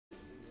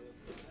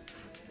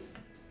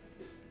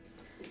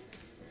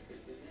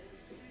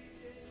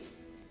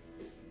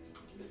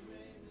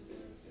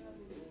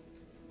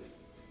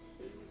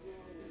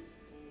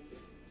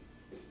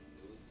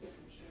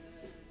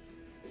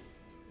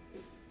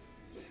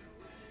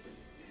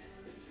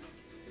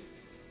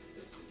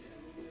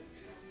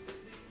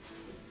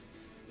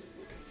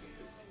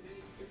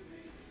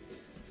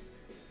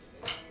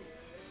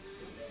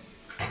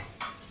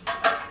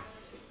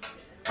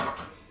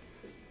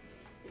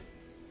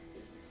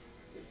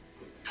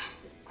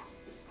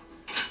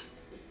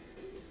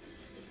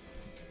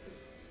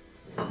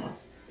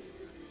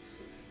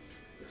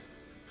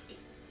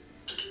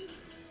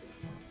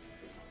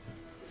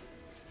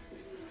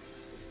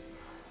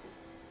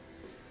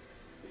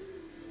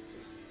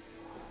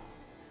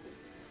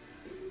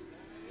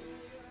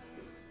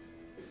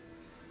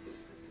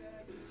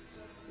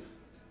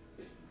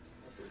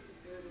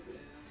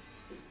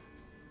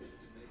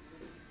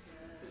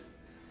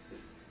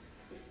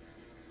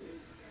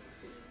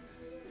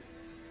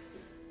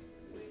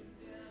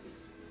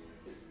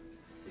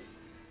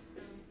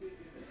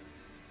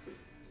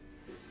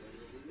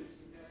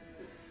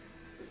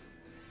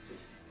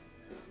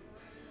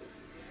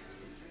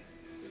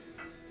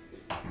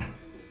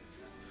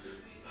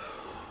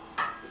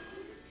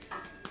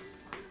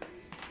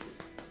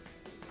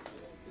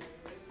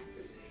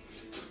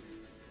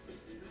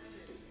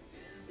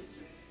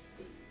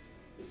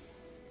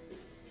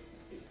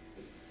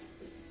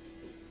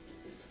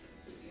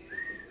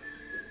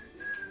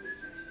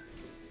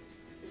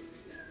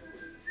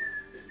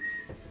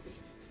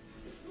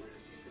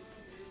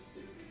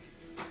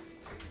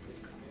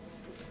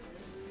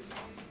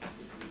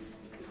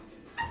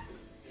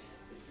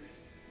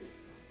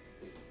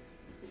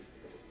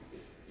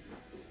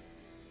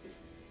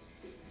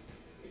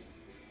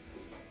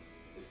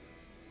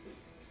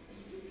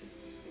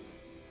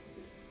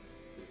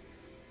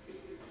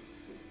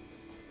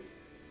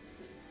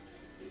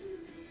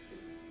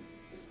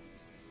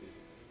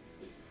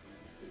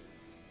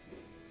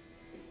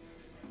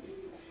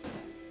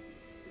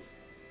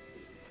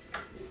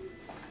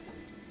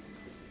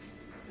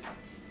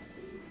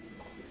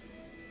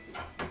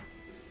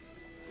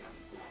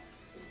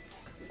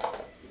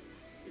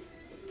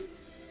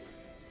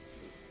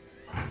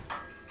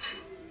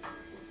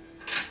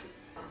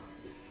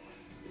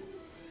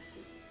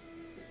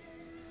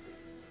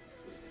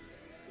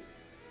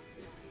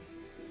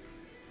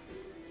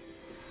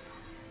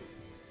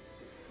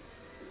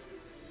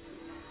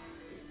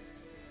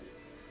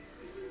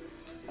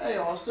Hey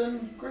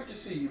Austin, great to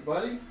see you,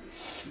 buddy.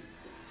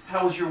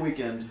 How was your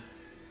weekend?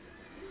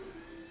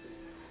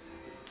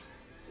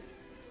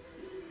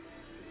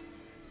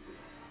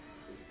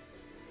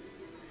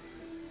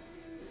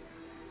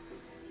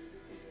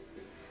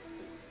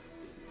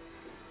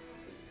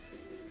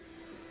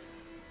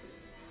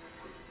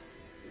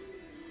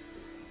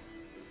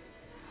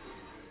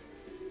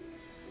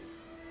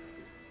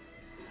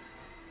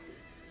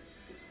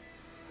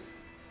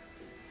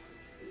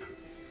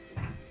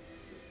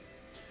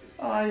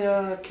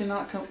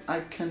 I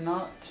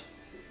cannot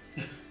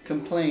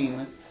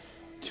complain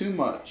too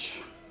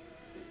much.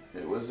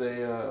 It was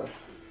a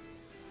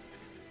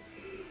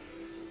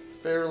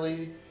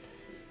fairly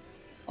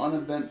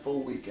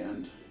uneventful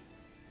weekend.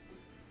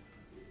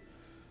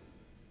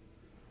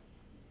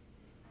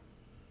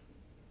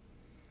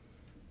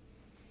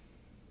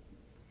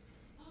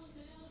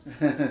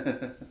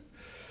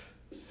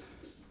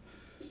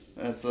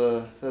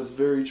 That's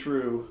very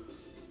true.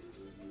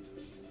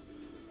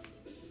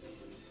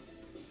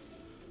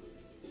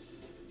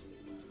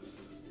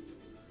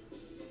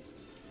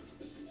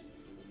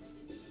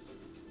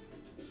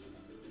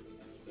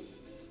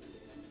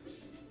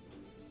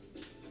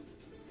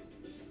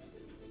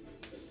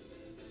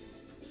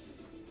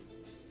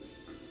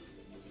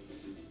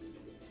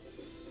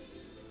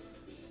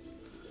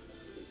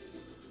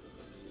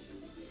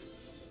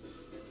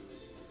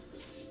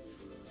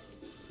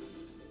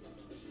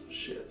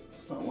 Shit,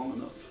 it's not long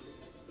enough.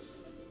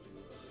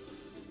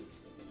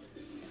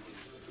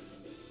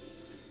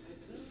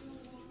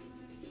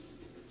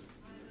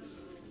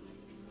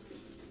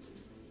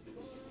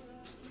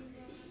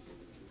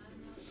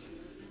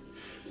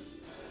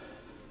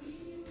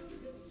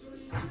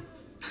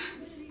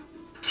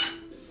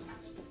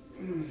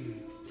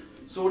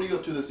 So what are you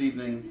up to this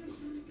evening?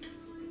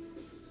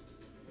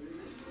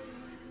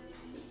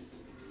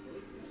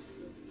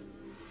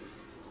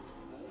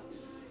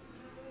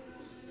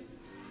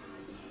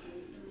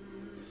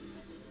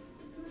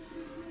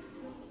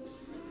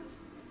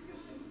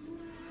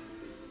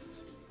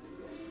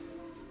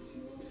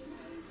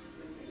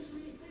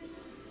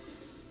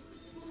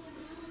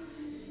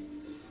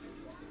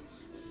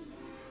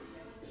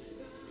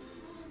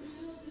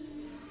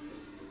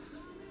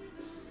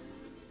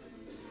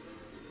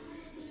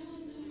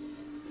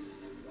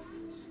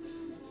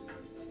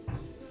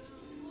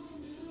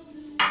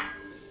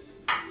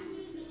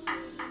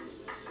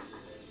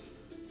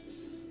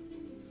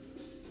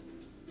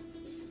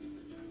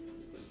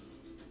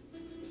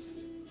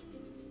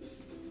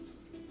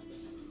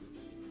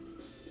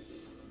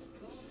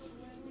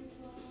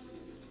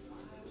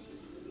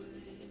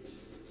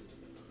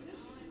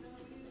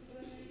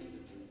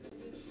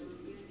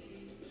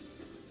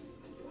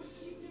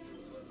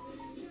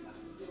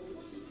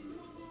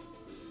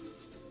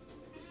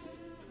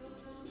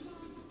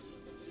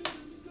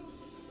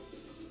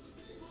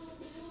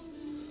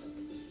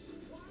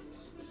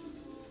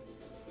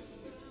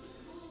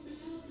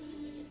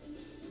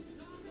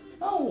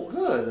 Oh,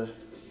 good.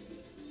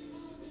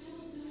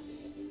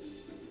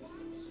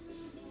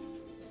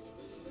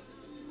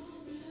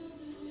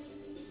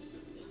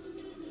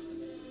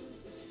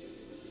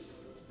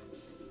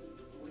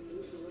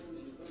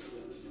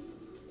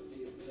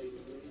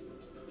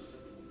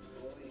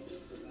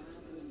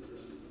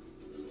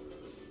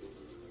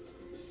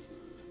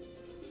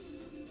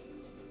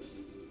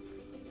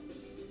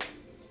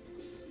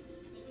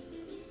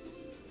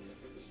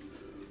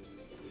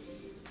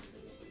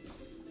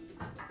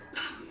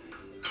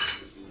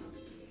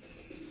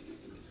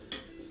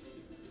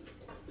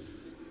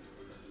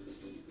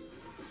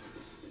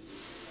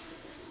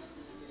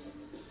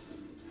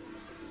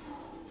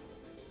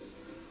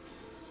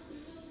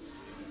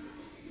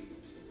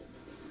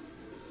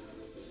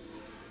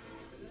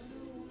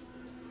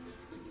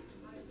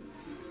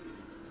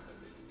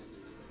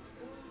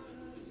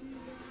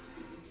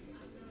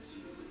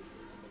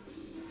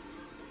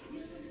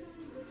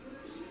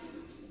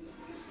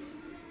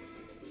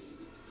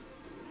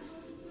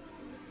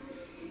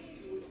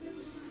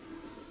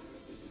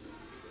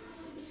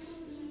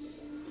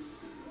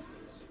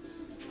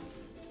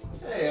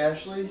 Hey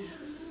Ashley,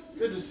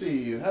 good to see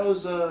you. How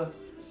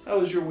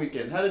was your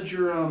weekend? How did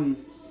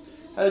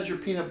your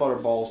peanut butter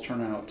balls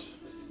turn out?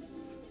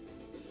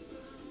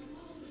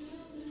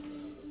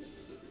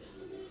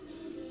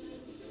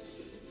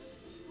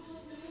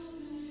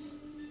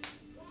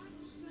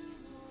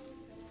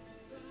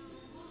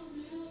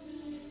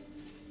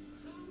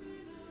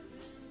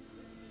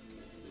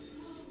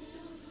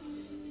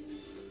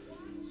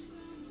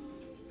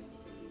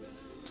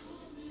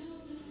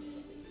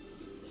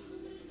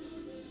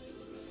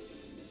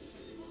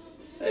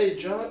 Hey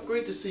Jock,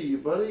 great to see you,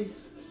 buddy.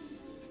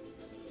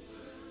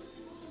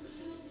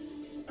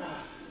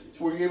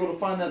 Were you able to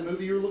find that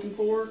movie you were looking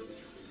for?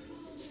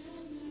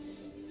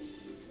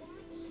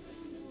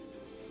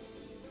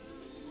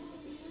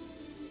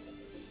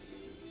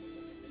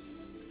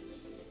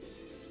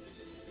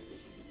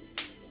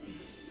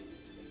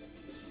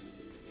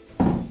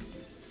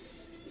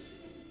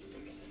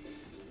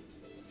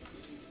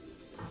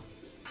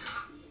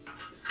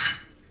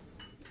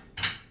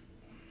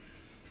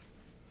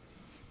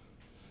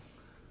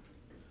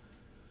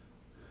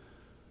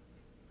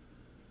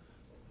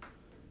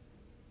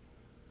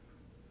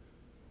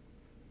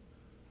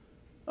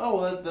 Oh,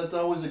 well, that's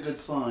always a good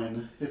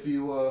sign. If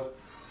you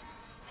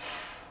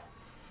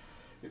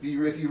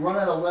run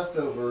out of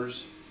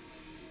leftovers,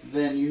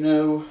 then you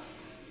know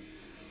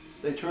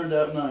they turned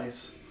out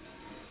nice.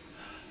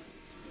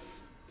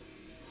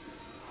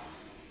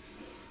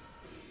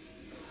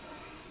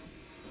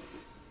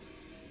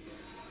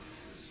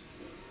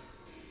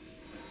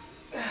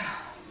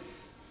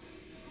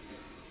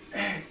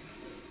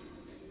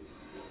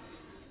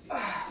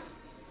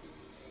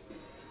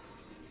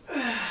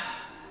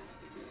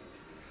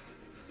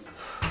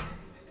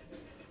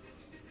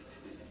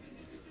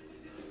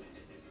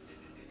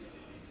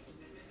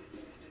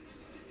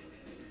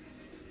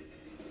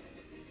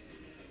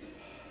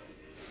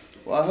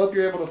 Well, I hope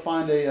you're able to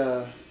find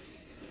a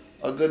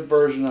good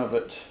version of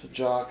it,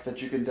 Jock,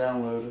 that you can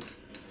download.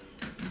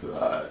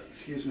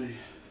 Excuse me.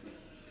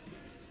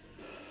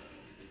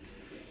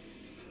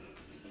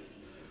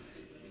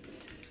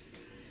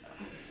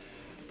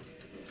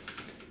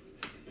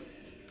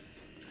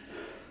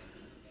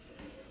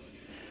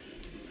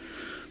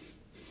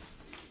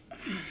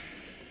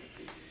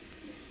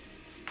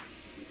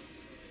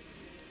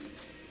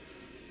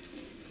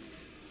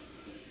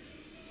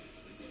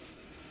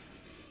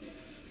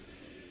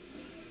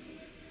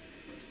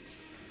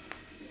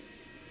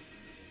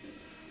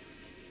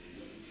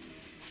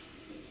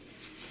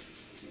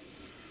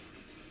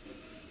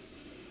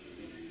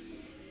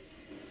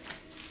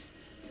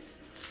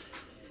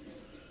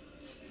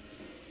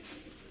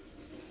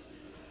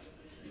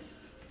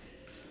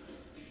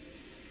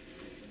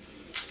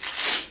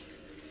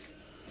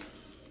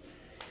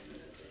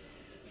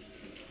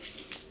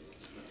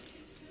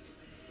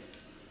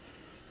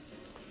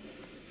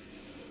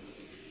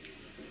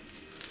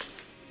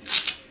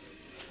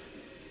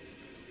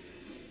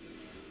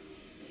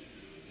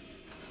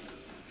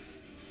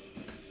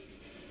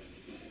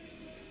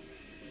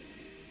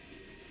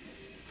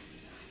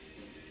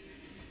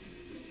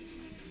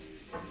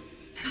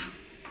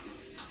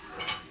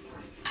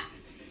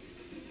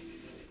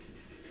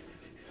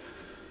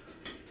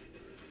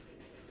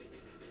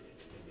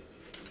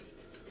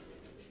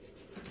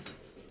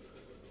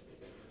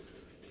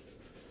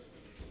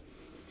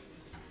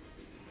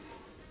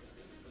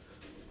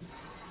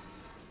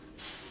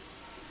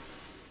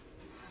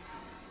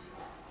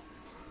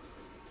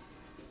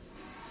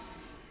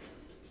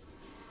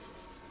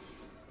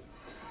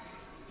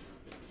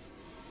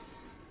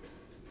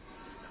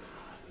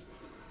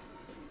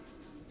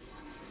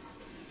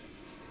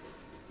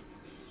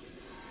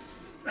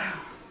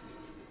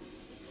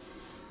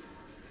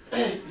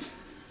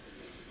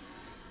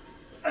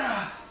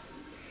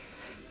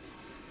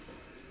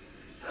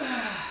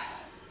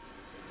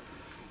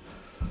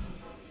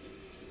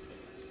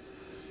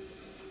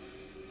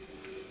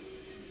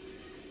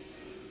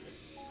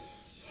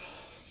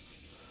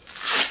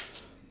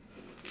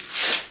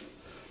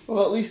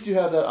 Well, at least you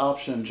have that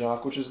option,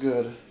 Jock, which is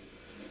good.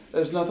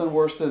 There's nothing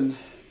worse than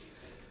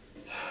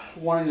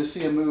wanting to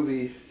see a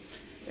movie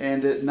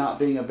and it not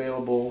being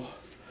available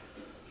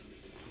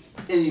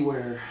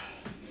anywhere.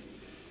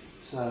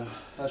 So,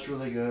 that's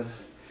really good.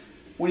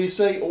 When you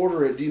say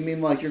order it, do you mean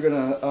like you're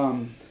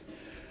gonna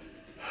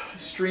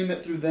stream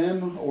it through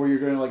them, or you're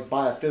gonna like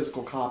buy a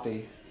physical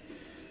copy?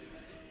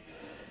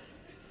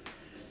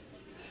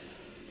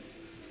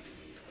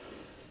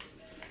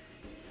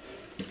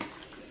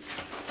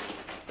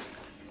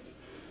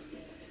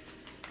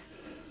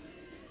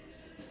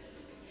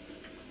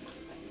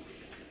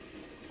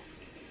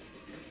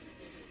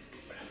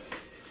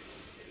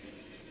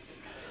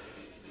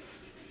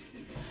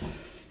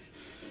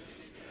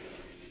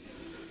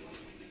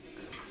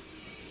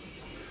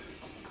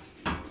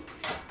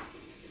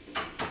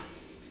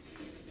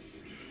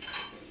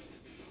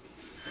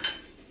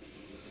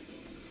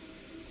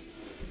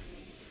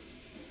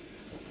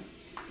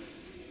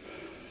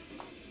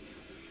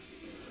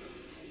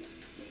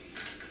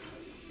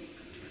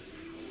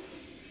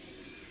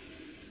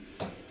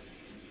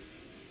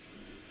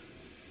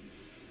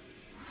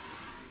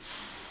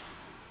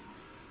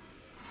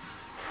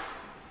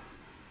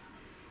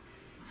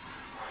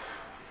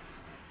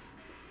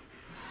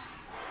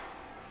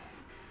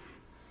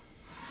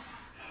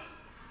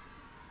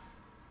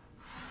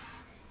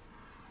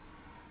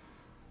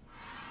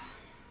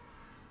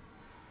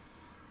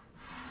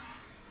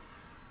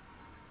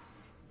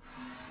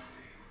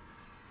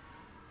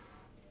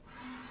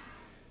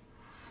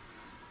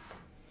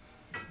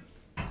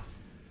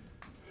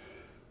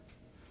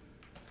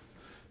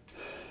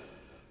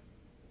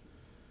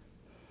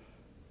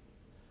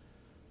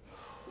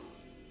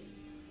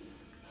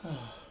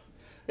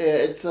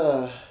 Yeah,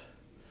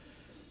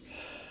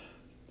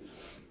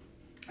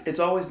 it's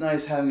always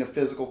nice having a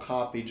physical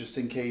copy just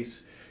in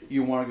case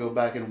you want to go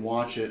back and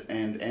watch it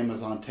and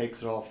Amazon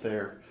takes it off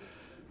their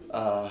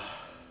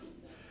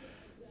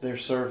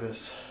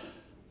service.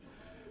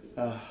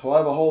 Well, I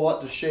have a whole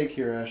lot to shake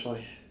here,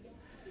 Ashley.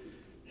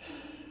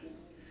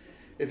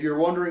 If you're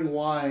wondering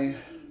why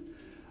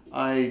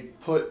I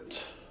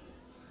put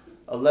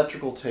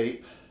electrical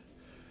tape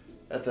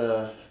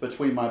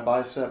between my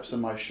biceps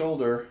and my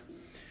shoulder,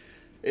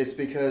 It's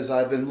because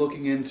I've been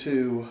looking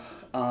into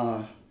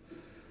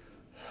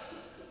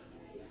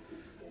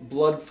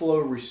blood flow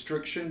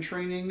restriction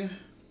training,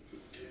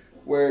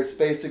 where it's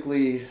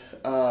basically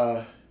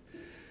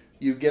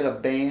you get a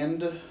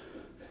band,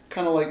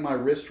 kind of like my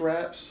wrist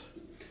wraps,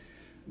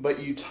 but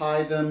you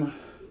tie them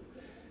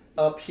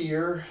up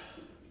here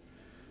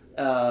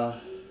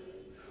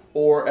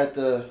or at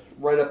the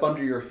right up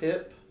under your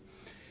hip,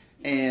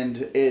 and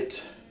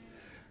it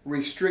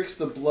restricts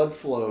the blood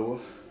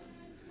flow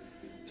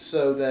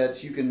so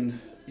that you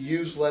can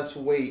use less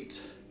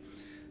weight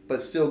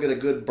but still get a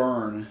good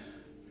burn.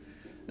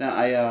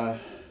 Now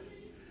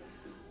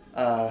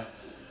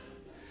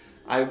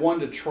I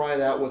wanted to try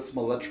it out with some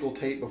electrical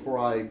tape before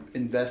I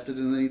invested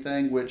in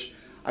anything, which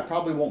I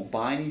probably won't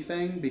buy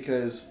anything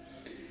because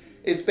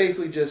it's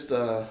basically just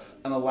an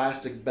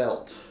elastic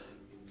belt,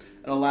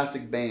 an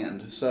elastic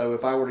band. So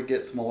if I were to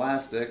get some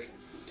elastic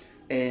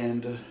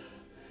and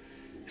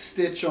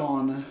stitch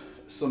on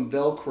some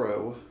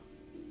Velcro,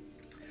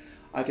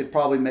 I could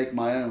probably make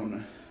my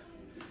own.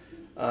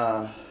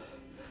 But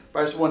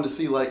I just wanted to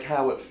see like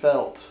how it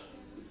felt.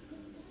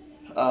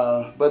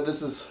 But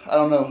this is, I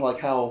don't know like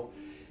how,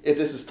 if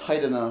this is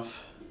tight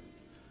enough.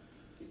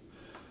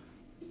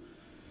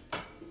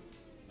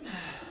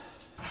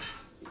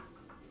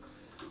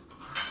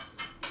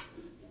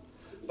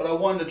 But I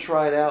wanted to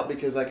try it out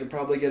because I could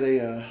probably get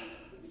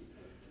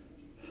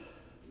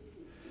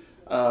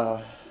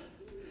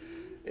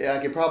I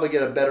could probably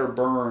get a better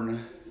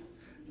burn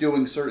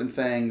doing certain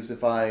things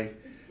if I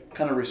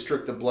kind of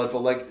restrict the blood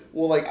flow.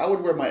 Like I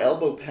would wear my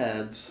elbow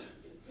pads,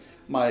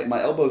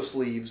 my elbow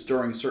sleeves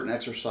during certain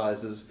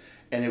exercises,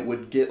 and it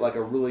would get like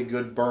a really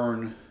good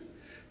burn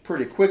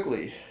pretty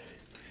quickly.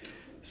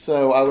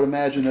 So I would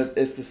imagine that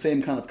it's the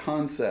same kind of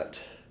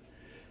concept,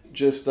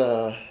 just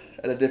at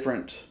a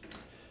different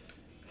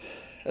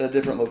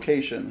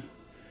location.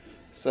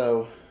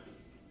 So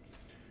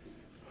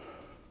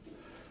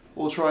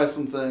we'll try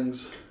some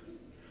things.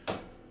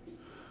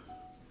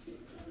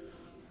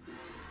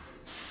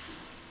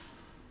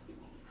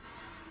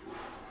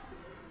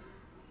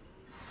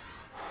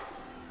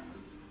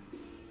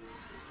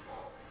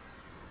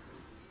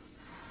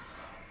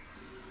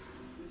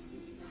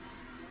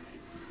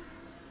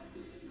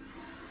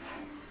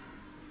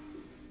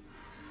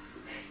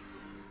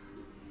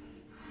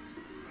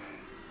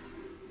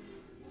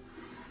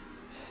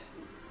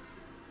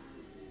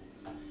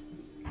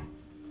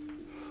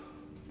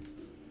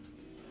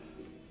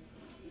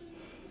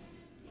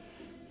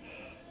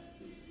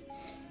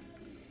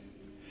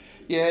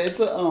 Yeah, it's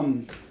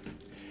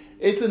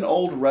an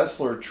old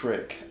wrestler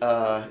trick.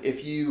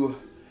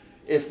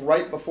 If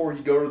right before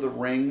you go to the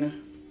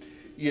ring,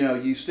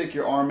 you stick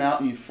your arm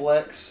out and you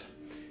flex,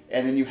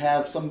 and then you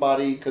have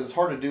somebody, because it's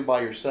hard to do by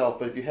yourself,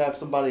 but if you have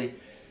somebody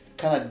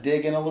kind of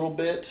dig in a little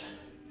bit,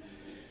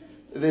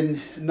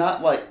 then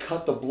not like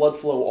cut the blood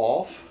flow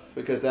off,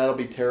 because that'll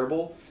be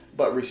terrible,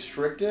 but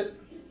restrict it,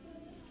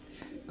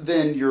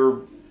 then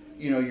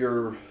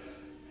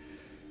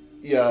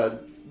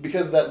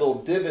because of that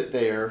little divot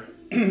there,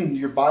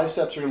 your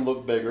biceps are going to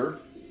look bigger,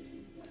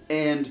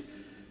 and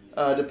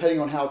depending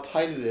on how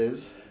tight it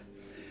is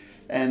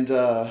and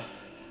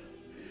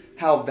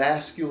how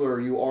vascular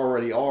you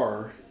already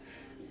are,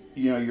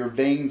 your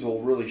veins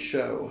will really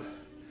show.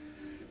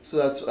 So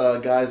that's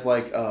guys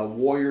like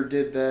Warrior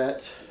did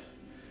that,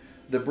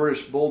 the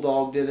British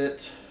Bulldog did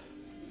it,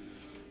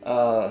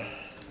 a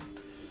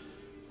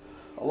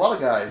lot of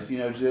guys,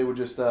 they would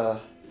just throw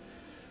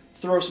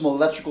some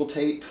electrical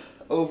tape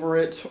over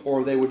it,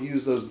 or they would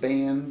use those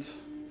bands.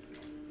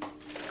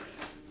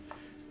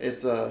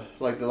 It's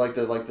like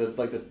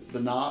the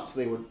knots,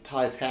 they would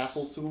tie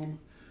tassels to them.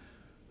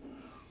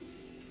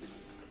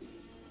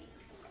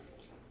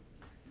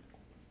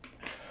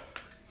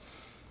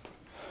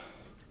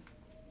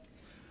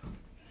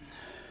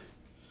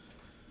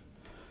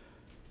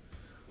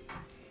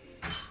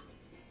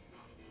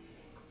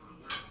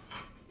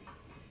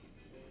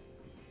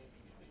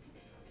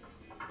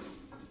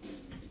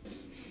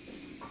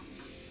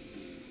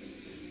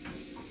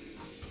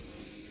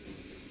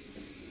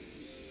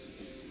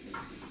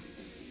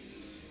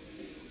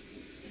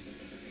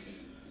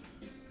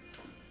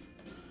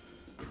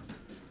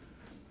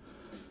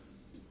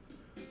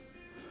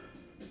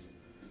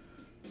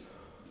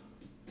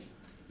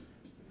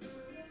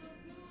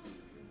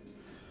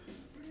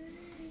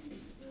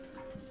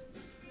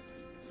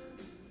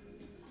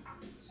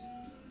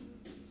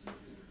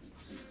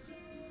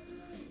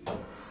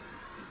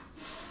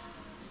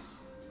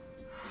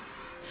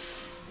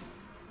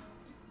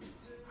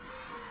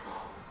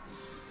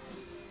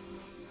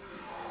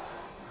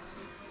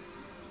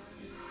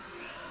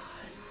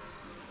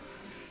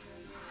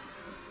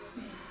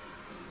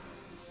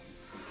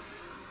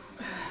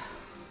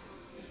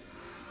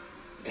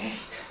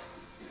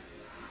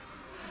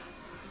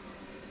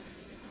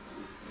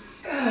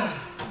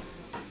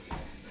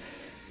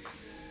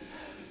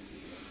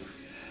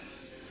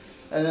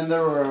 And then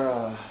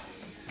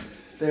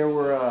there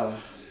were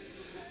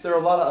a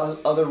lot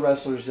of other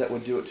wrestlers that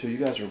would do it too. You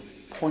guys are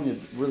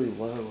pointed really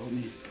low. Let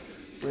me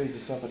raise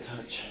this up a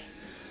touch.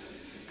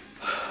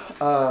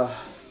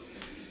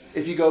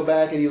 If you go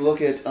back and you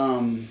look at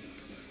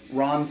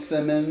Ron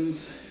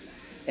Simmons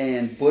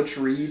and Butch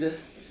Reed,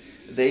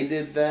 they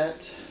did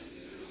that.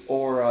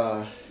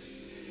 Or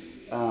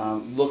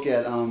look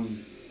at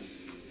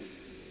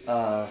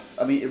I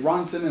mean,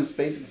 Ron Simmons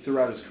basically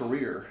throughout his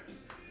career,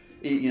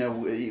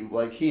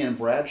 like he and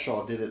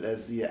Bradshaw did it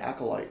as the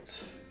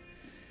Acolytes,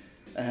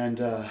 and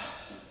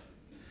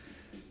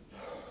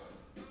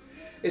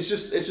it's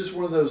just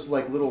one of those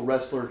like little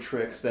wrestler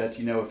tricks that,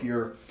 you know, if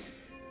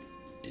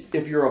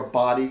you're a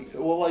body,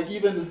 well, like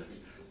even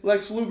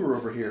Lex Luger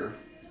over here,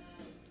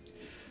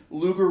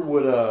 Luger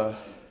would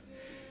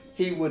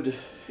he would,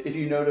 if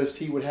you noticed,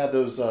 he would have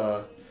those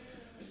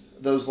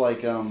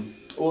like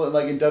well,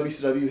 like in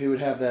WCW, he would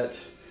have that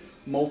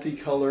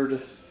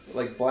multicolored,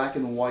 like black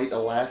and white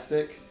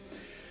elastic,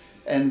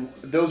 and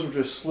those were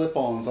just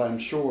slip-ons, I'm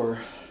sure.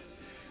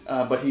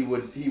 But he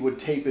would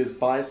tape his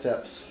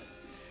biceps,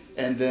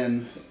 and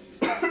then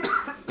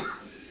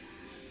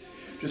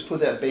just put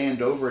that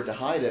band over it to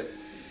hide it.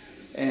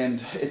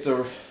 And it's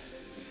a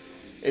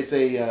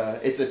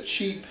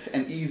cheap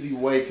and easy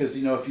way, because,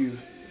 you know, if you,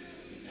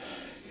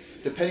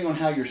 depending on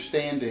how you're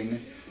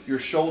standing, your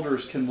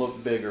shoulders can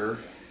look bigger.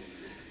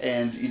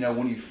 And, you know,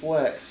 when you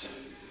flex,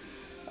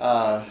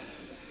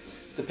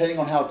 depending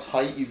on how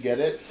tight you get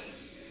it,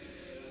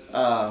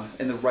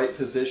 in the right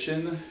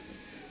position,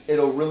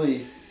 it'll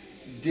really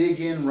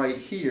dig in right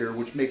here,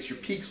 which makes your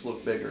peaks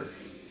look bigger.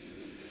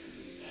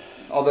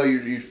 Although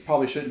you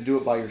probably shouldn't do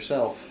it by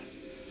yourself,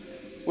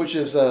 which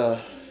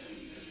can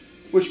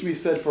be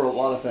said for a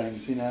lot of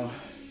things, you know.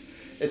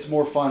 It's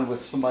more fun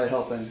with somebody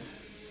helping.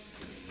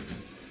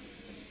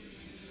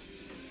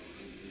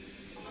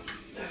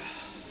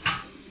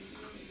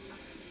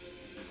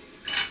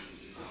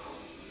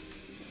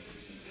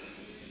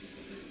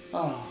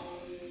 Oh.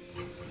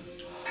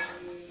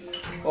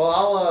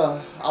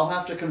 Well, I'll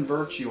have to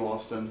convert you,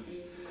 Austin,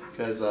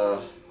 because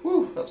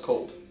whew, that's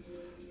cold.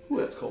 Whew,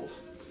 that's cold.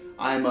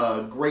 I'm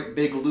a great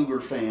big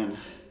Luger fan.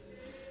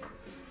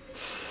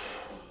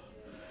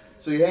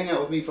 So you hang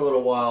out with me for a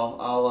little while.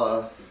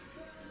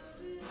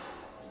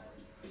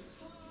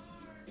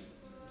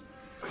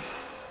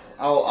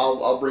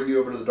 I'll bring you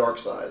over to the dark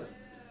side.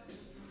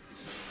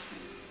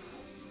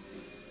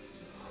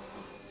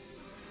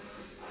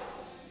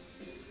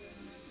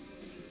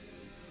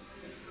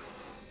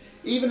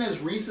 Even as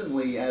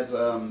recently as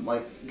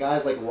like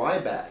guys like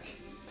Ryback,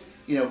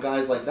 you know,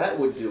 guys like that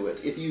would do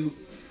it.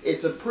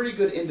 It's a pretty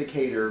good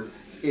indicator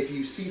if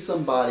you see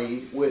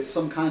somebody with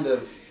some kind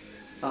of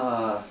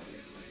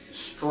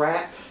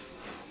strap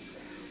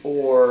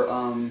or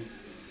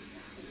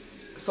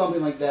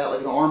something like that,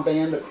 like an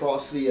armband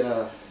across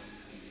their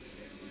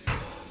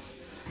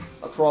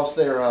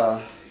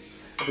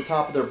at the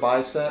top of their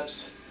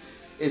biceps.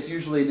 It's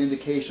usually an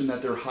indication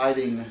that they're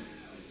hiding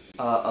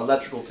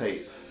electrical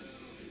tape.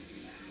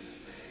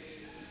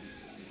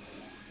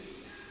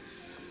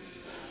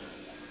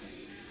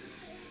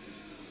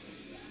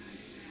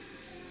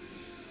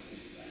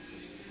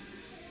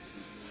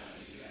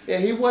 Yeah,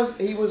 he was,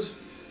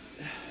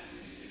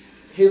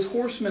 his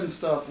Horseman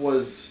stuff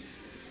was,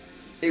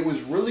 it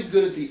was really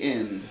good at the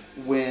end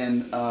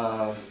when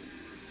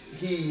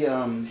he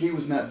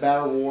was in that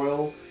Battle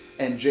Royal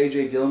and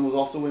J.J. Dillon was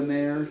also in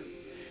there,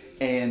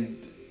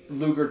 and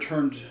Luger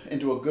turned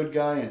into a good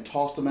guy and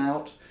tossed him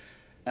out,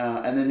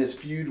 and then his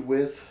feud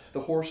with the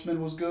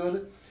Horseman was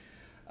good.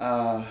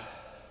 Yeah,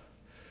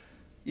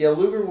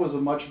 Luger was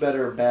a much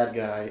better bad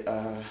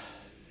guy.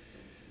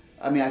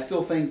 I mean, I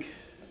still think,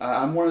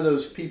 I'm one of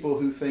those people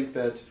who think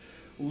that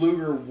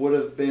Luger would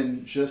have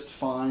been just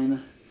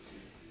fine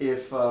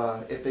if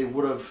they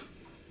would have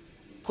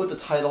put the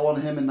title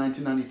on him in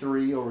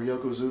 1993 over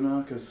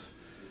Yokozuna, because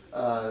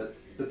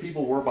the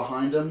people were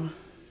behind him.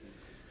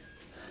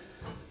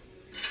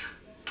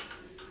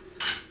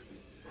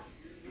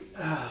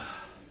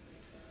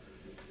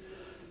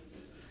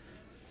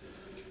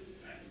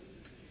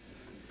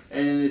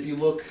 And if you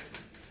look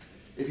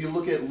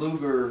at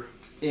Luger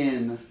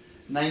in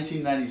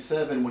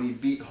 1997 when he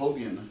beat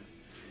Hogan,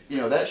 you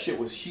know, that shit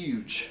was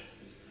huge.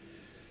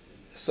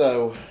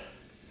 So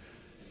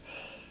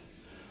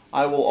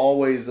I will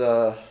always,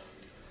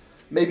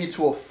 maybe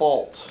to a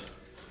fault,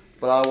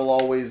 but I will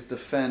always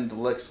defend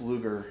Lex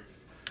Luger.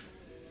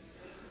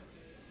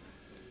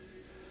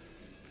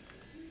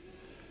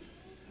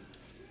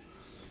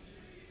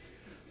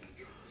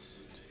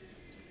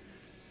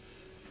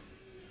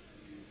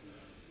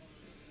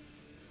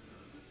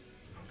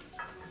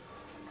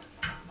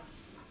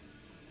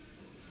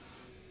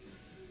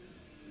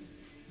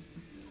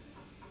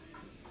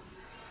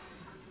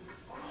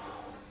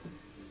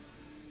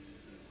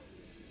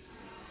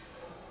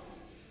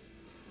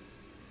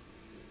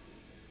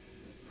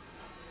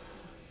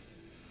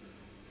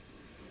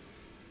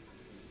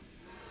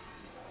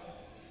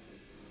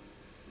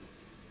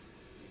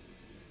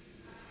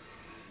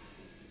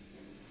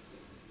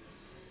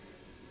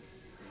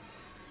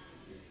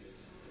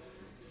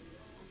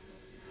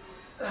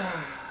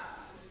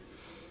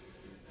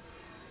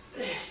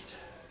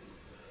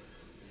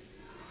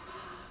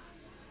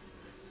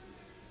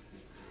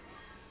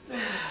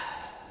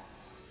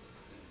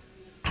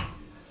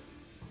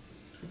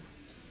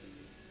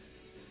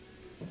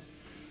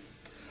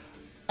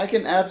 I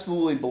can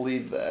absolutely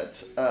believe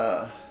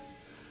that.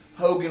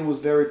 Hogan was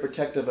very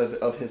protective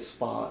of his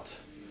spot.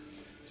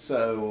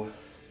 So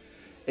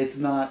it's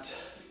not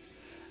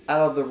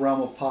out of the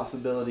realm of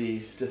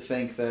possibility to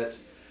think that,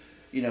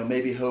 you know,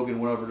 maybe Hogan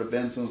went over to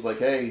Vince and was like,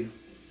 hey,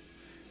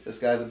 this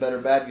guy's a better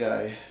bad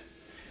guy.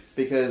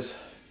 Because,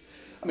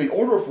 I mean,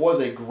 Orndorff was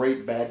a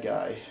great bad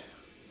guy.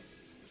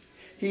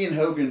 He and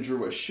Hogan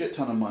drew a shit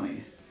ton of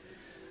money.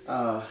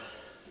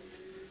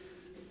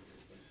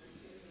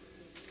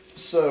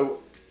 So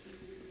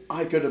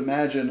I could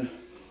imagine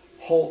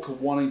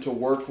Hulk wanting to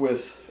work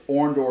with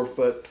Orndorff,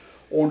 but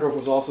Orndorff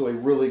was also a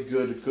really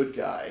good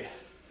guy.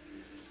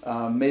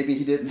 Maybe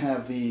he didn't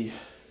have the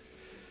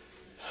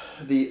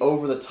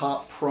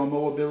over-the-top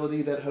promo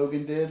ability that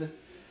Hogan did.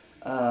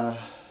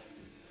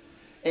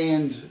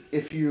 And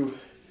if you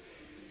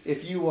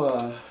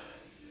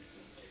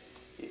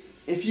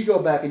go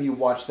back and you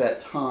watch that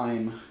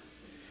time,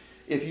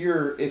 if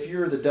you're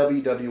the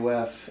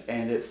WWF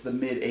and it's the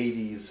mid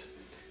 '80s,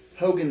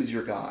 Hogan is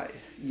your guy.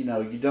 You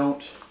know, you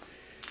don't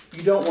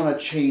want to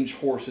change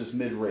horses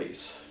mid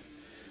race.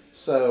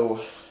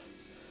 So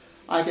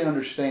I can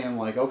understand,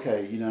 like,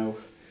 okay, you know,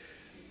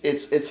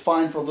 it's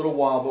fine for a little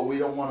while, but we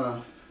don't want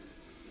to.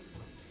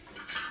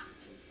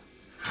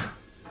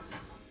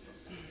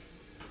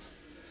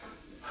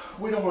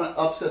 We don't want to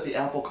upset the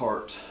apple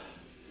cart.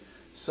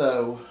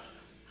 So,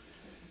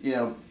 you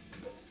know,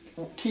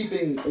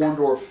 turning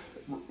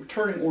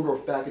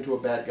Orndorff back into a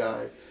bad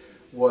guy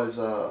was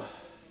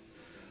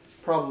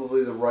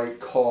probably the right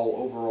call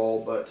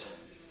overall, but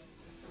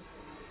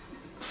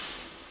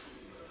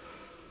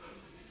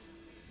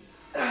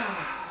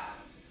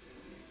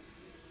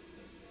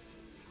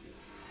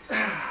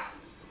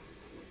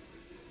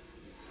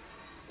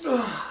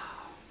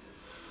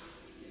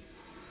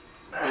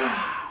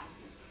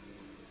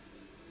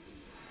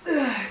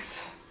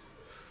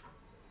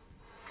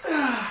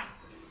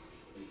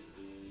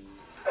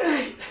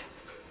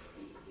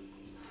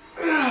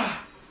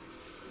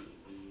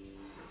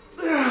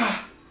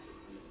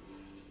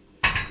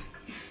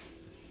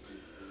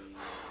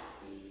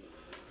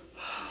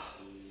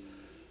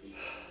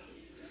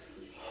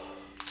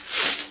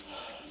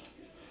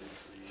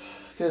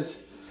because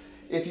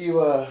if you,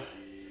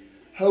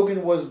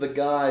 Hogan was the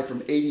guy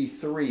from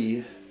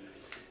 '83,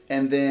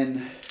 and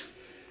then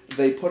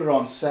they put it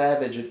on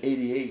Savage at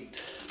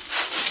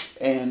 '88,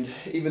 and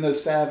even though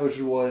Savage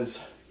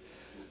was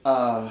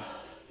a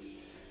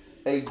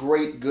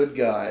great good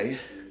guy,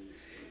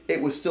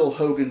 it was still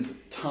Hogan's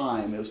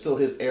time. It was still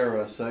his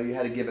era, so you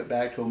had to give it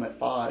back to him at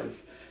 5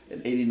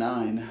 in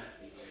 '89.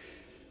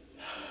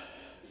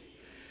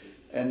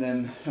 And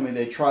then, I mean,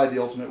 they tried the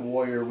Ultimate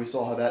Warrior. We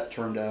saw how that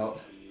turned out.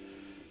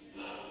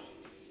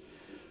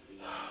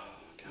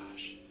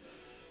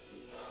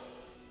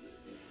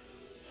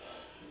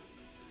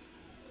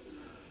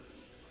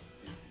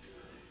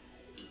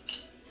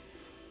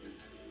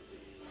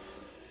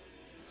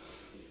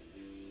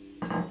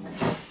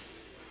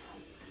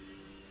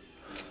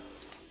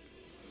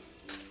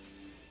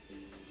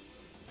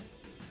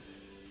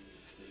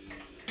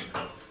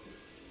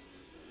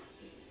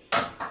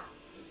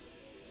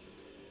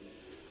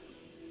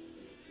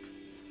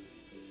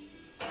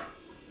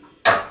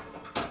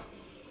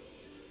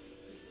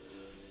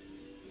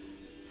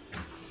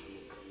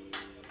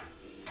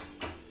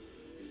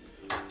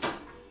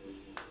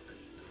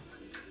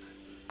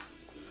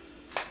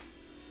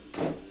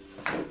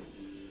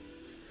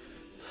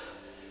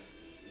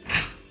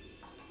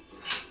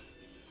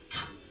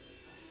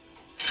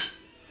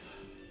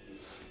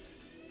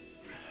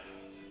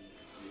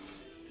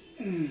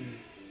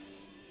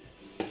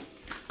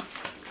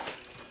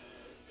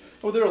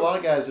 Well, there are a lot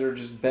of guys that are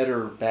just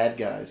better bad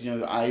guys. You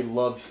know, I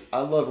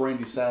love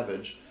Randy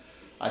Savage.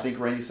 I think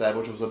Randy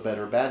Savage was a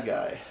better bad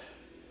guy.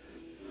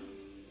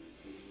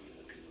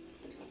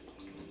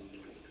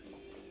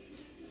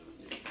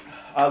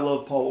 I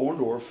love Paul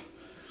Orndorff.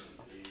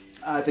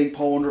 I think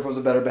Paul Orndorff was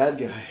a better bad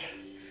guy.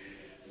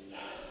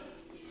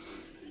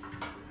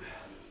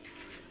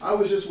 I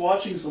was just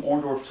watching some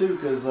Orndorff too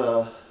because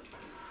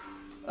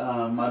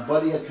my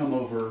buddy had come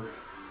over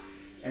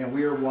and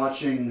we were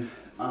watching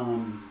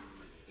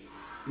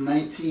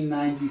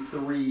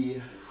 1993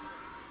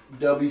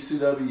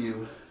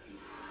 WCW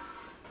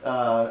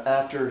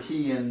after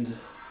he and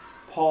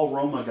Paul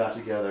Roma got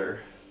together.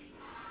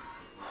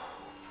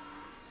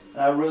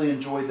 And I really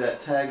enjoyed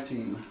that tag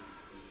team.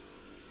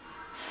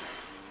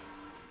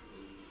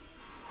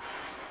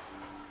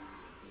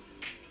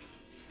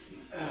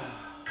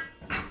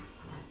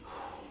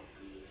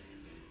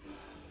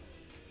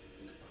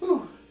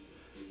 Whew.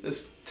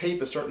 This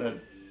tape is starting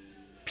to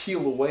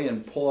peel away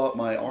and pull out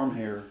my arm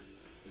hair.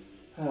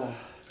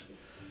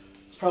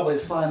 It's probably a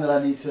sign that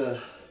I need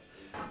to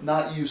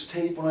not use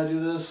tape when I do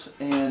this,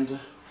 and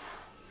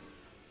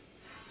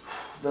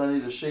that I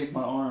need to shave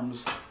my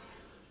arms.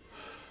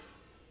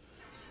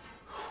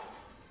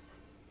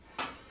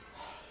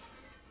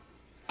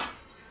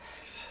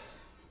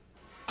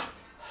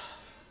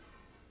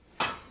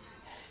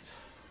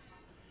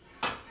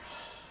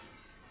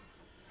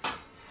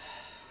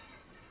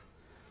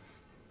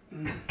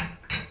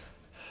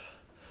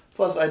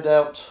 Plus, I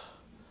doubt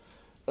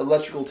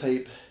electrical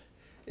tape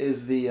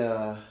is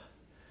the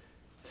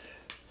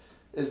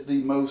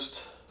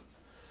most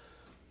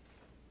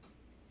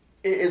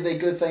is a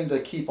good thing to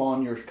keep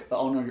on your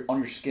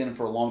skin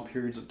for long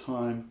periods of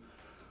time.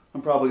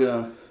 I'm probably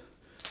gonna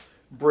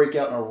break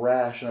out in a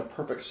rash in a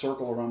perfect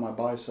circle around my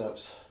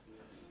biceps.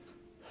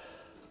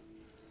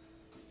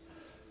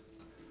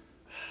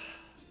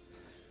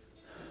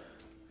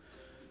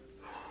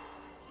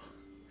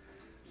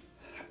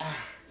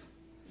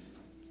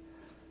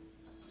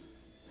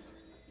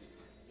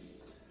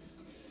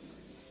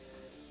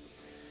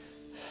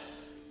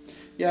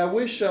 Yeah, I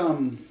wish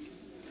Orndorff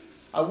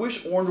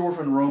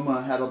and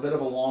Roma had a bit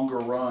of a longer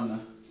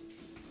run,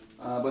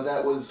 but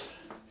that was,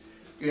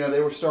 they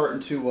were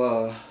starting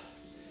to.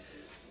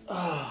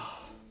 I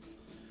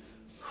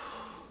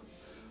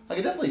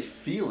could definitely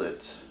feel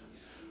it.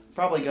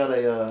 Probably got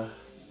a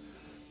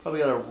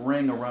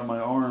ring around my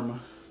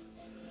arm.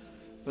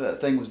 But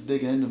that thing was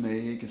digging into me.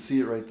 You can see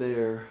it right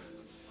there.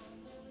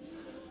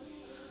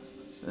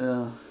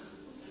 Yeah.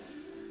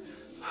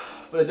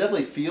 But it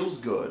definitely feels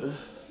good.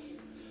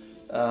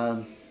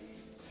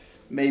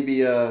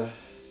 Maybe I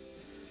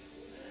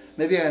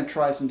can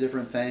try some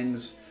different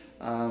things.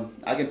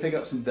 I can pick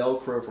up some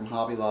Velcro from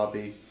Hobby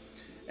Lobby,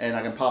 and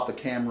I can pop the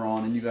camera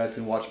on, and you guys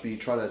can watch me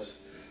try to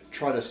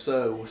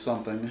sew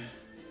something.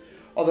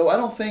 Although I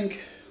don't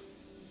think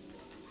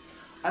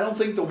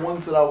the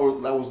ones that I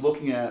was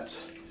looking at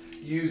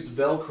used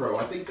Velcro.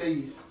 I think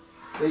they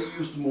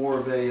used more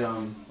of a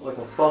like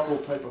a buckle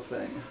type of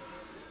thing,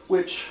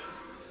 which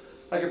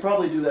I could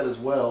probably do that as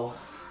well.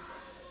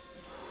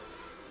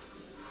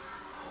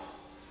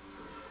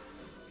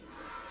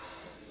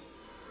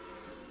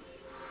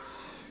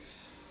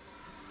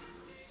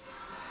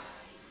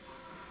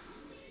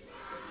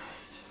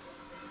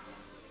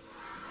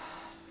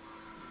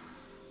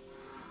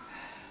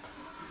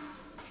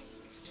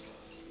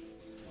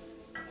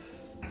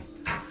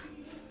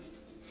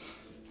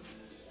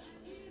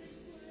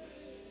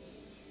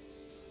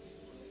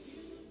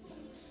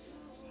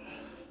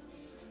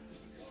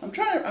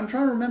 I'm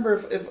trying to remember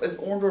if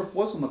Orndorff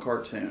was on the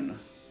cartoon.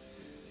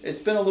 It's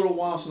been a little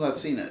while since I've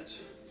seen it.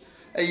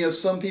 And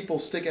some people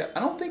stick out. I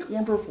don't think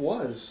Orndorff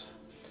was.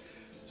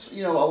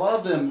 A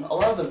lot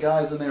of the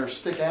guys in there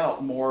stick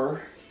out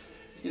more.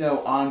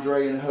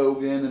 Andre and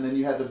Hogan, and then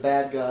you had the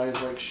bad guys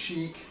like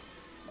Sheik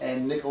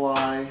and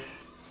Nikolai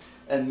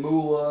and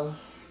Moolah,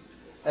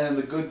 and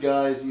the good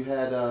guys you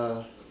had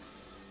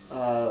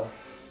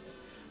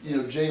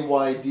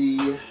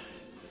JYD.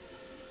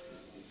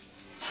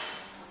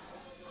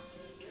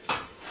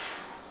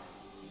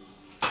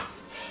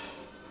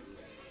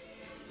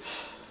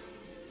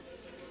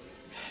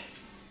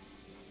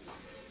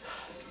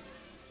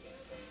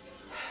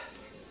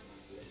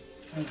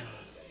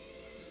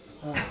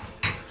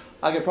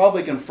 I could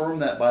probably confirm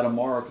that by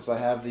tomorrow because I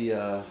have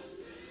the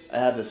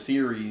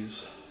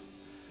series.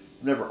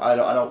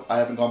 I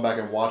haven't gone back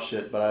and watched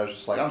it, but I was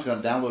just like, I'm just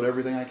gonna download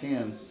everything I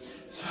can.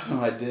 So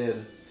I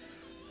did.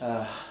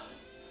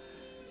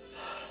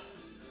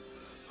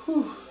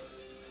 Whew.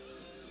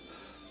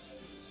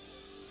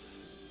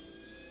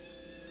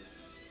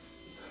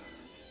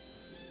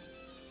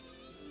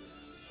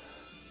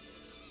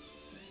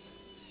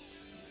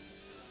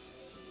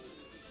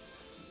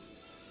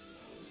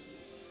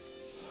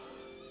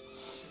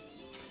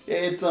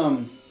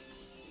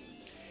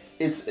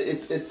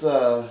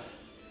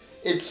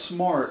 It's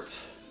smart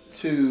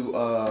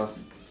to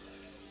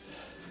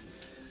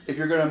if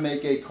you're gonna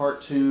make a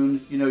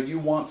cartoon, you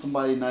want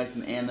somebody nice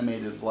and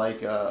animated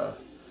like the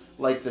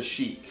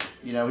Sheik.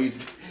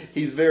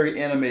 He's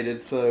very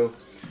animated, so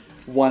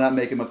why not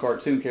make him a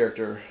cartoon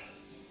character?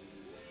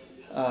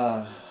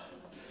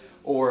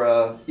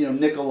 Or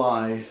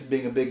Nikolai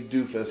being a big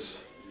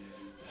doofus,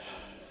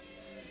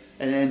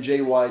 and then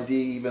JYD,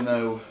 even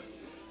though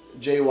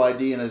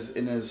JYD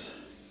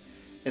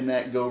in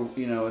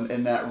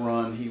that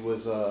run, he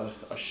was a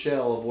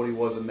shell of what he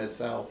was in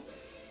Mid-South.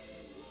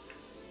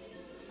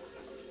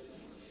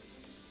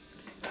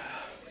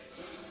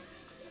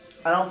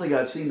 I don't think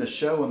I've seen the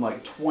show in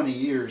like 20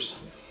 years,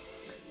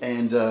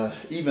 and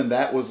even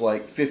that was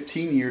like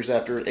 15 years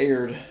after it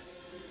aired.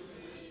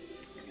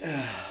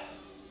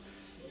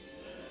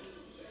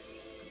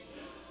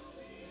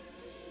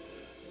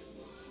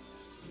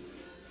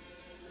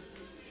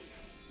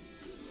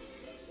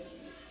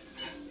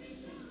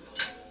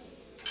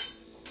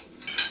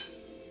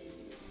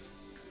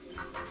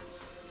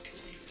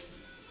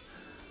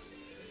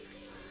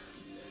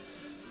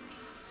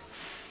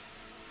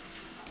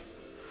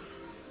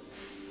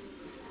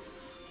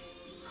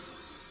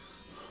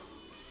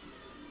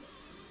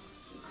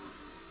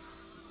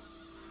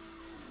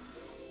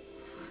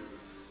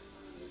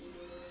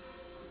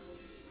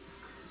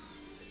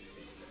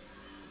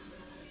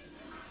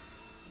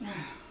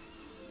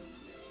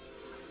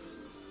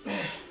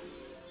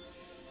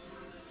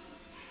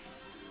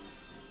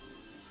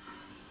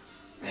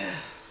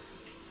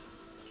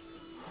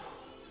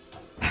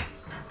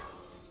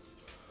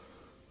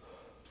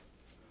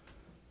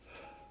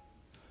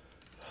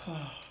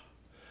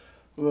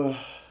 Uh,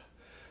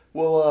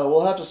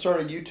 we'll have to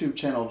start a YouTube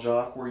channel,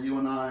 Jock, where you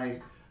and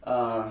I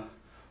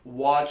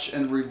watch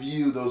and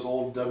review those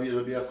old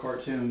WWF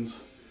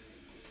cartoons.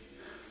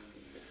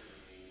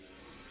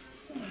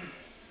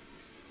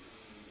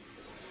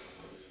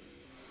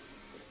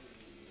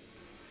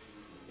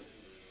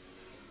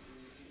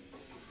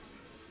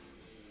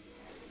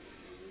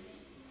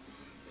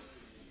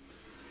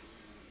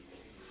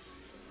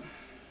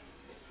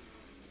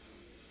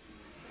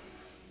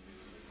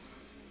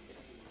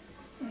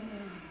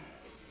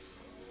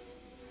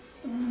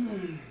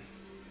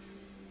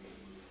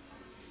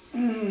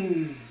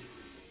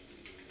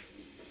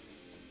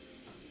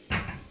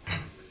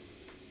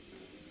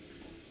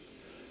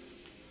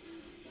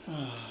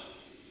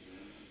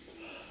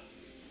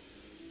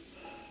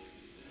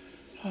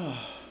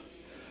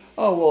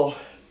 Oh well,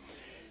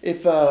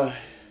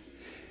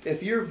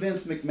 if you're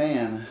Vince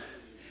McMahon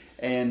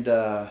and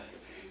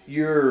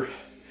you're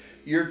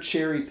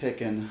cherry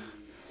picking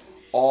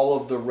all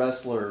of the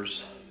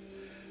wrestlers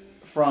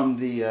from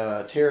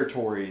the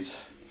territories,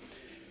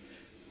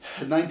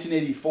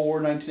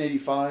 1984,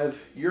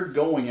 1985, you're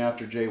going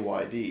after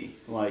JYD.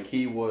 Like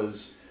he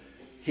was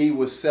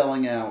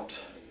selling out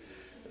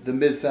the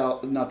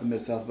Mid-South, not the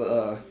Mid-South,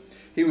 but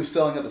he was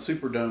selling out the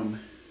Superdome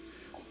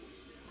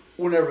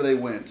whenever they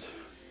went.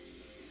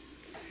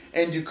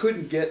 And you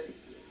couldn't get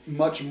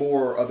much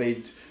more of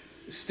a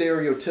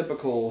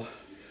stereotypical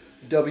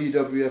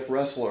WWF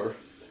wrestler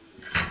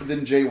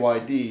than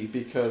JYD,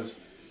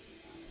 because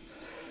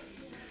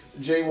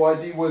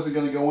JYD wasn't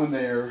going to go in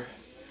there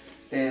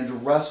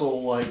and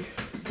wrestle like,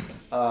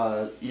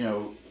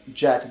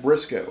 Jack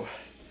Briscoe.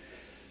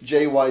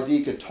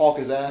 JYD could talk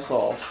his ass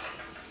off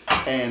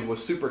and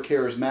was super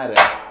charismatic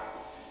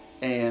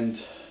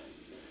and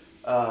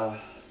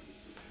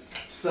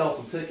sell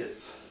some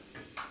tickets.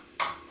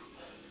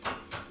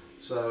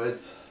 So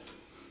it's,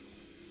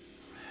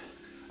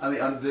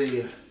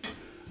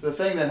 the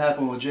thing that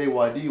happened with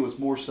JYD was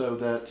more so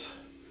that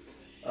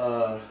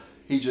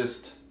he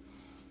just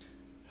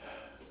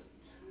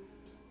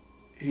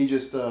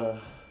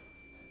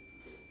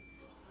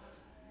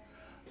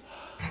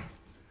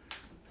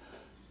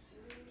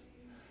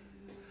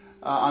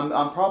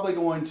I'm probably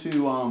going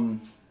to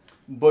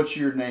butcher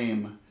your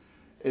name.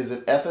 Is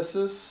it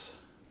Ephesus?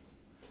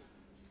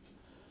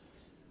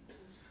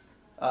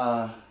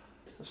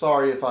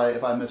 Sorry if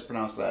I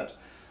mispronounced that.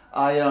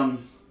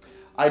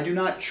 I do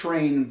not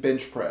train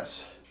bench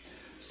press,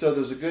 so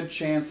there's a good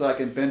chance that I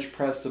can bench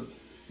press to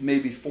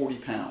maybe 40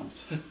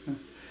 pounds.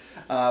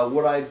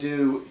 What I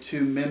do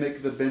to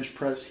mimic the bench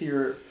press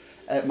here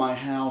at my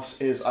house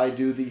is I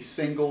do the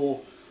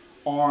single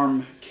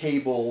arm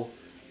cable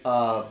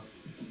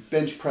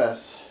bench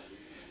press,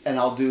 and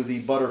I'll do the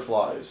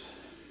butterflies.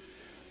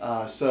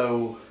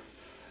 So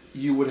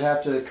you would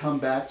have to come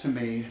back to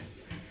me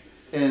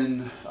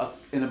in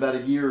about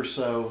a year or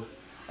so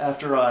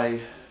after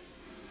I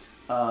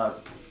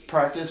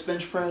practice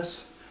bench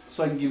press,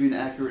 so I can give you an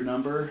accurate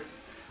number.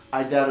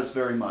 I doubt it's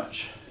very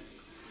much.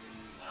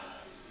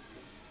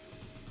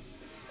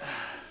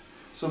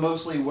 So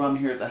mostly when I'm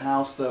here at the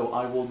house, though,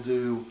 I will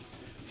do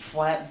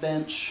flat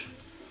bench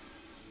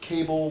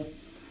cable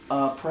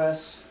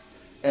press,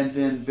 and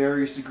then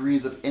various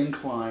degrees of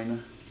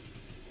incline,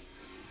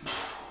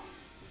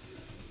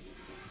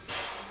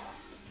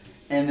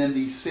 and then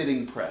the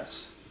sitting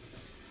press.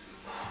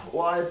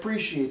 Well, I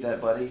appreciate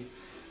that, buddy.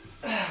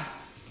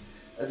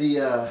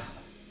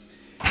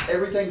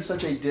 Everything's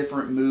such a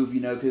different move,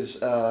 because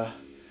that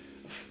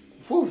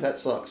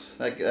sucks.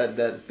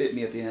 That bit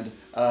me at the end.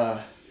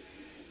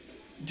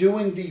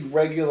 Doing the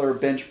regular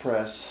bench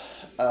press,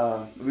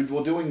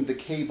 doing the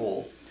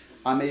cable,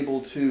 I'm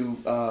able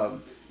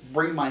to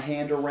bring my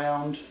hand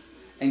around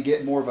and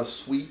get more of a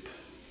sweep.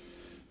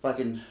 If I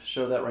can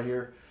show that right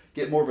here,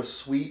 get more of a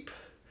sweep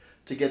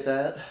to get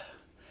that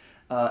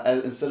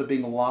instead of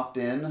being locked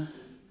in.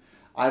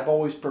 I've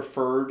always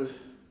preferred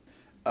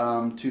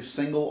to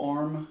single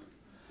arm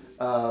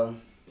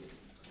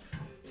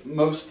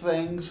most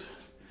things,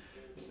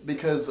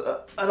 because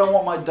I don't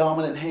want my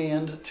dominant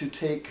hand to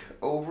take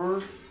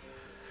over.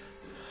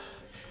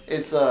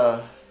 It's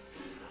I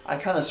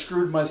kind of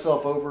screwed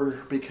myself over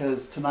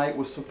because tonight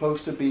was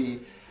supposed to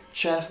be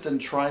chest and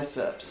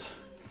triceps,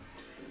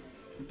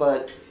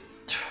 but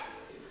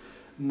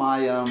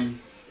my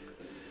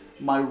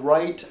my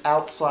right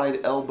outside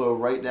elbow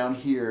right down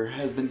here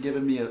has been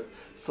giving me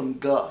some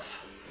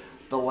guff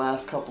the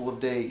last couple of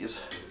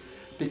days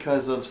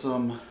because of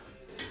some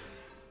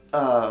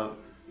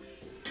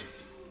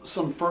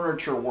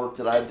furniture work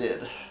that I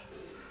did.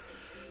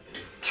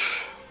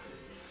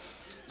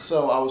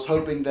 So I was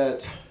hoping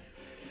that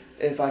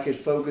if I could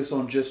focus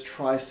on just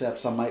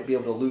triceps, I might be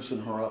able to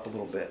loosen her up a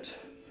little bit.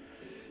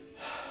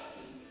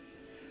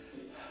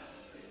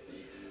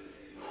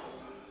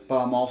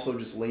 But I'm also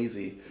just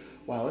lazy.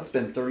 Wow, it's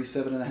been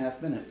 37 and a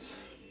half minutes.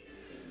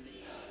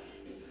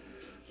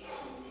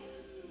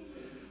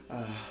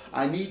 I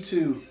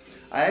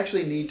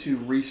actually need to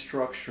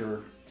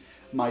restructure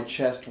my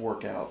chest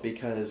workout,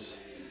 because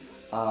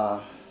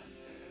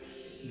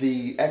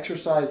the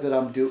exercises that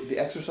I've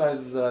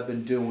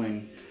been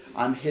doing,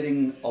 I'm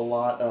hitting a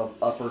lot of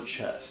upper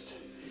chest,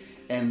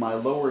 and my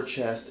lower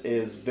chest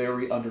is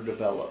very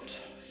underdeveloped.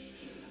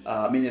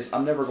 I mean,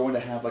 I'm never going to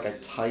have like a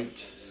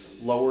tight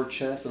lower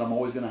chest, and I'm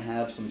always going to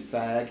have some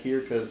sag here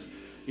because,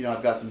 you know,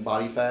 I've got some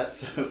body fat,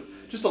 so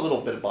just a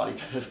little bit of body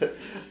fat.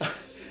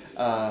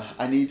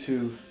 I need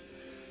to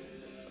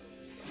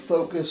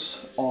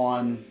focus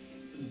on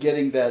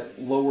getting that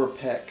lower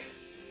pec,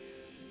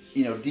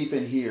 you know, deep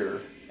in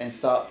here, and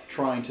stop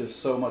trying to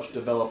so much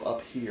develop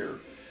up here.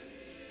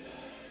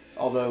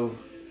 Although,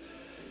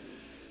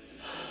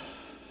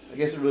 I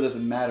guess it really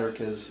doesn't matter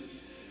because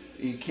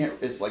you can't,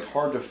 it's like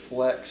hard to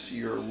flex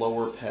your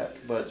lower pec,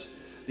 but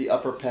the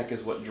upper pec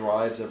is what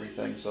drives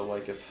everything. So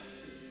like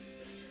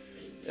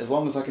as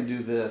long as I can do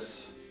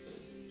this,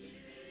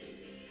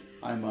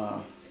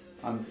 I'm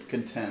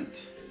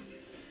content.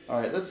 All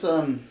right, let's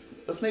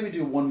maybe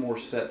do one more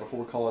set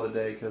before we call it a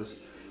day, because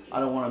I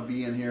don't want to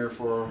be in here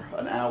for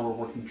an hour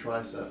working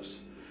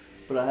triceps.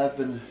 But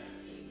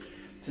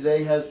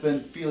today has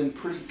been feeling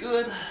pretty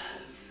good.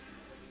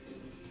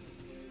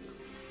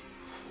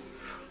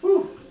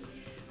 Woo.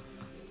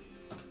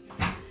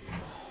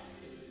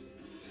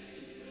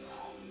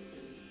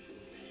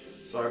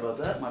 Sorry about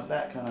that, my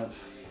back kind of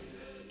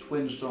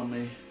twinged on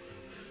me.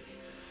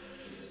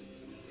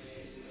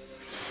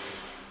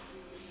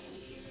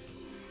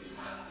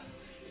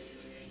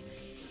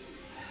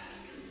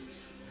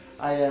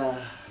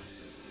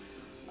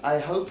 I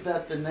hope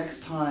that the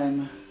next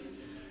time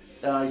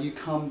you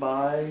come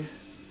by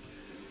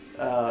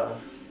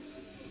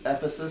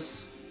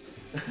Ephesus,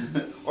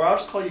 or I'll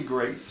just call you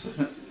Grace,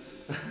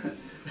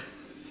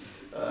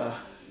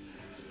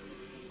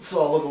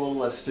 so I'll look a little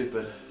less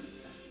stupid,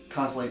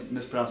 constantly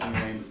mispronouncing your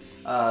name.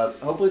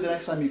 Hopefully the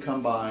next time you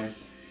come by,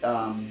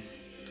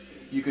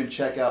 you can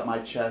check out my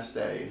chest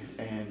day,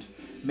 and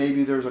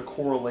maybe there's a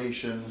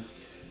correlation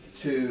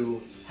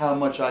to how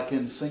much I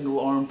can single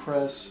arm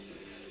press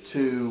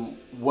to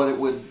what it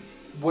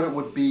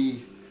would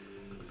be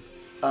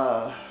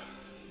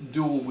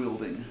dual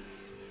wielding.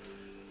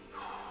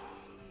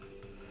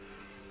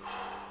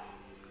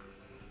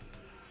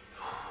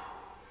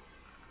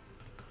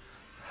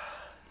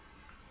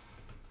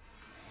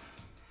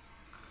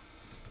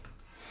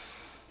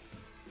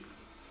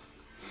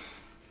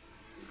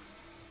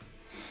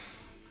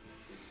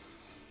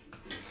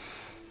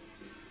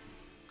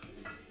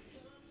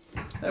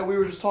 And we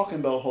were just talking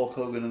about Hulk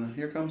Hogan, and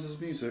here comes his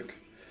music.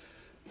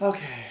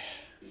 Okay.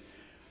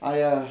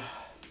 I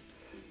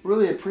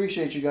really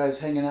appreciate you guys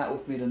hanging out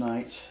with me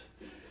tonight.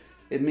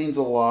 It means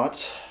a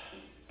lot.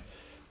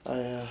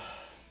 I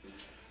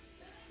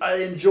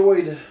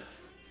enjoyed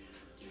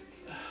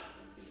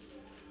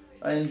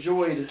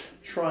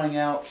trying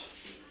out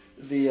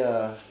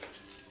the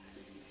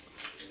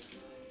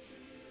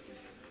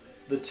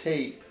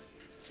tape.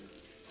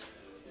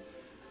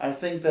 I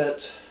think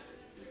that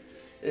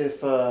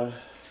if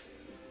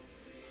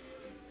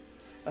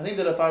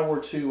I were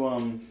to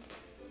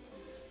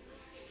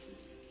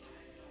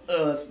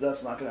oh,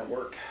 that's not gonna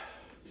work.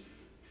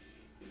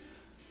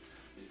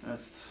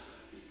 That's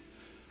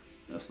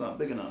not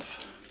big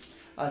enough.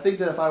 I think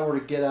that if I were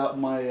to get out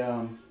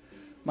my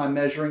my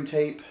measuring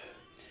tape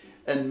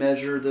and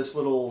measure this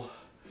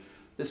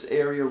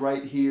area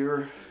right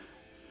here,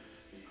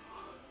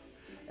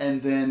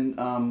 and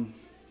then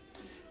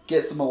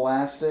get some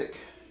elastic,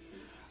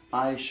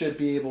 I should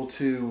be able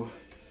to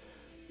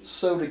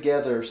sew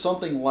together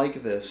something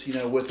like this, you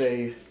know,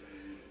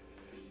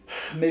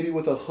 maybe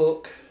with a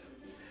hook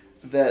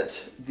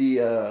that the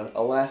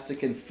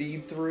elastic can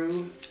feed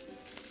through,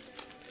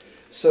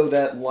 so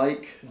that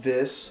like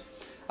this,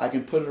 I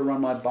can put it around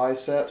my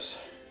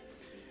biceps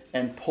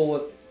and pull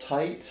it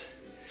tight,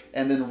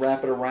 and then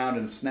wrap it around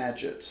and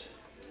snatch it.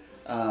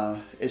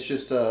 It's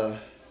just a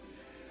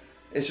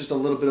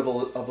little bit of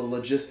a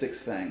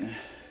logistics thing.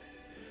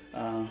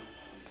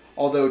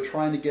 Although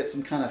trying to get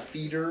some kind of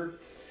feeder,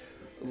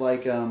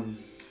 like kind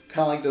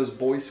of like those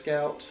Boy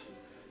Scout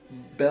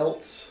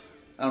belts.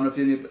 I don't know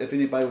if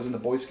anybody was in the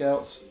Boy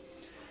Scouts.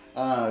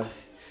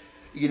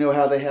 You know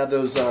how they have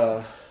those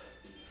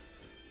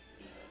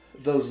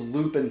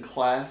loop and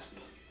clasp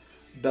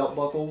belt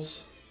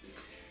buckles?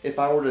 If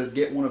I were to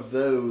get one of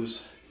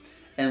those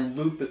and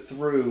loop it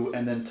through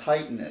and then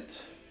tighten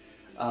it,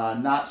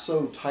 not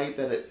so tight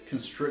that it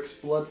constricts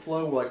blood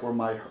flow, like where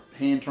my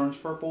hand turns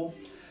purple,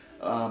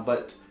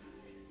 but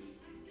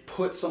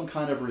put some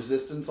kind of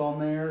resistance on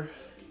there,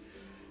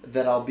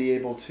 that I'll be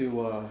able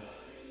to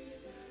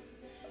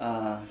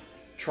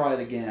try it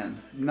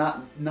again.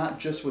 Not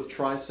just with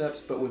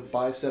triceps, but with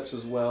biceps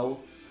as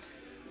well.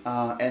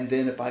 And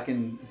then if I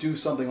can do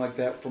something like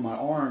that for my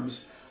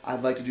arms,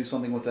 I'd like to do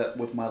something with that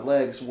with my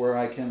legs, where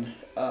I can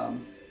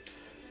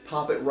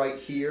pop it right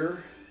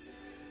here,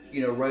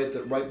 you know,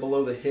 right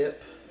below the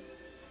hip,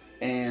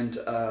 and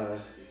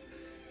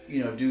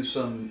you know, do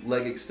some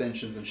leg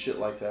extensions and shit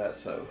like that.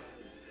 So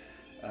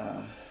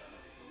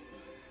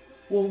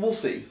we'll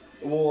see.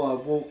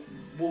 We'll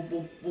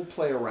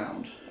play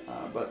around.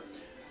 But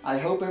I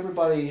hope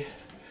everybody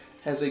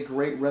has a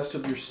great rest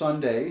of your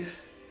Sunday.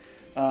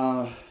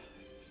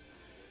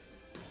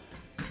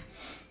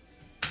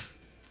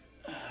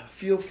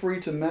 Feel free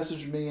to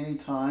message me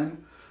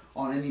anytime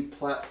on any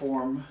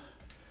platform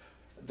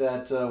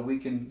that we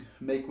can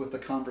make with the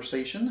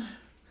conversation.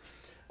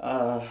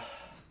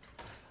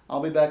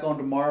 I'll be back on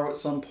tomorrow at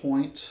some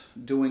point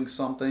doing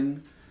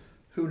something.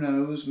 Who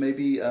knows?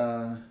 Maybe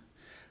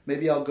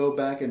I'll go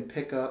back and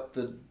pick up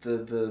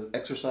the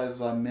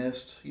exercises I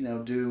missed. You know,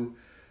 do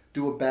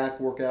a back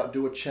workout,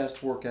 do a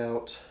chest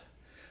workout,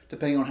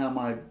 depending on how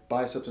my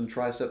biceps and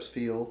triceps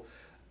feel.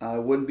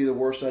 Wouldn't be the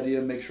worst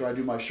idea. Make sure I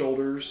do my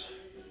shoulders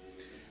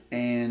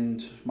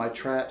and my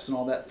traps and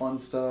all that fun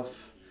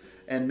stuff,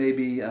 and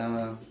maybe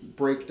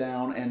break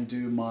down and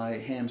do my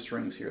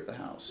hamstrings here at the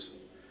house.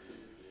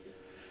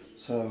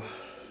 So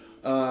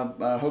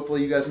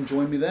hopefully you guys can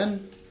join me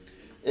then.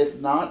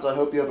 If not, I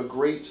hope you have a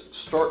great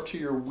start to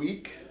your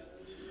week.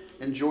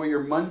 Enjoy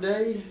your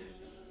Monday.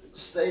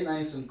 Stay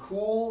nice and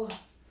cool.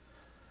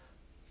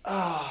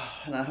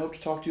 And I hope to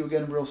talk to you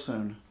again real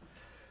soon.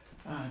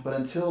 But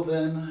until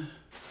then,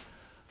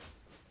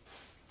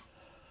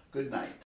 good night.